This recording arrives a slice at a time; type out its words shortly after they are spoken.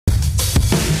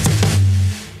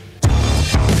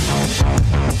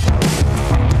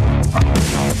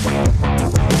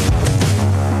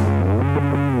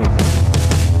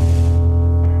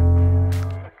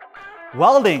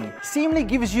Welding seemingly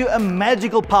gives you a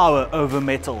magical power over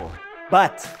metal,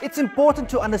 but it's important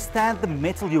to understand the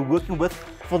metal you're working with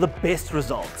for the best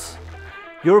results.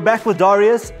 You're back with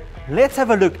Darius. Let's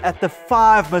have a look at the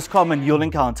 5 most common you'll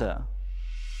encounter.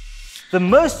 The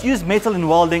most used metal in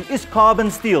welding is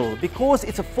carbon steel because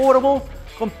it's affordable,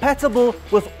 compatible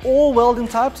with all welding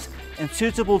types, and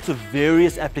suitable to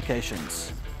various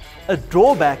applications. A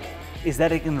drawback is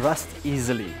that it can rust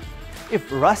easily.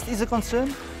 If rust is a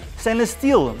concern, stainless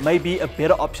steel may be a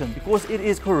better option because it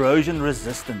is corrosion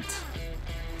resistant.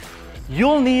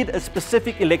 You'll need a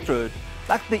specific electrode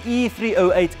like the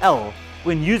E308L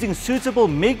when using suitable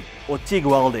MIG or TIG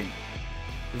welding.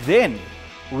 Then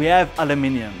we have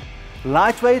aluminium,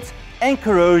 lightweight and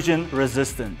corrosion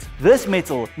resistant. This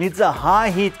metal needs a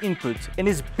high heat input and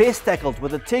is best tackled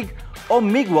with a TIG or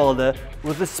MIG welder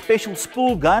with a special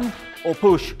spool gun or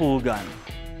push-pull gun.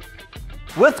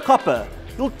 With copper,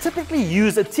 you'll typically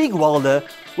use a TIG welder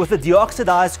with a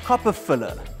deoxidized copper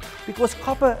filler because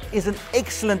copper is an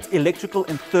excellent electrical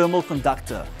and thermal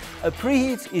conductor. A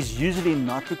preheat is usually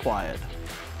not required.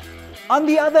 On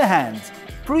the other hand,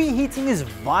 preheating is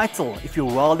vital if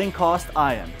you're welding cast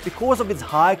iron because of its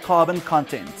high carbon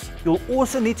content. You'll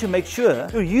also need to make sure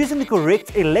you're using the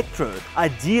correct electrode,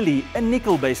 ideally a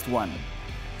nickel-based one.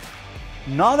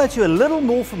 Now that you're a little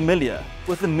more familiar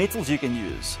with the metals you can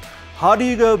use, how do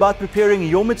you go about preparing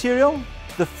your material?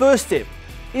 The first step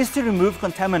is to remove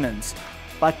contaminants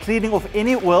by cleaning off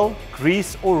any oil,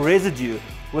 grease or residue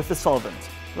with a solvent,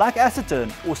 like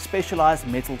acetone or specialized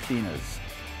metal cleaners.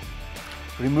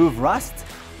 Remove rust,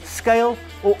 scale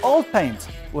or old paint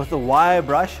with a wire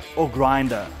brush or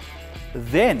grinder.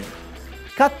 Then,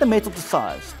 cut the metal to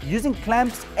size using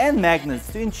clamps and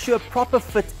magnets to ensure proper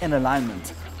fit and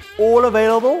alignment, all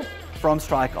available from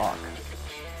Strike Arc.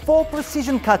 For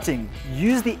precision cutting,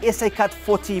 use the SA Cut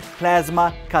 40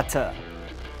 plasma cutter.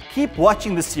 Keep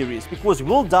watching this series because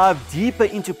we'll dive deeper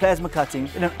into plasma cutting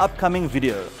in an upcoming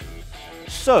video.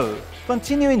 So,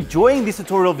 continue enjoying these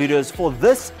tutorial videos for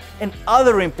this and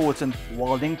other important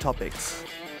welding topics.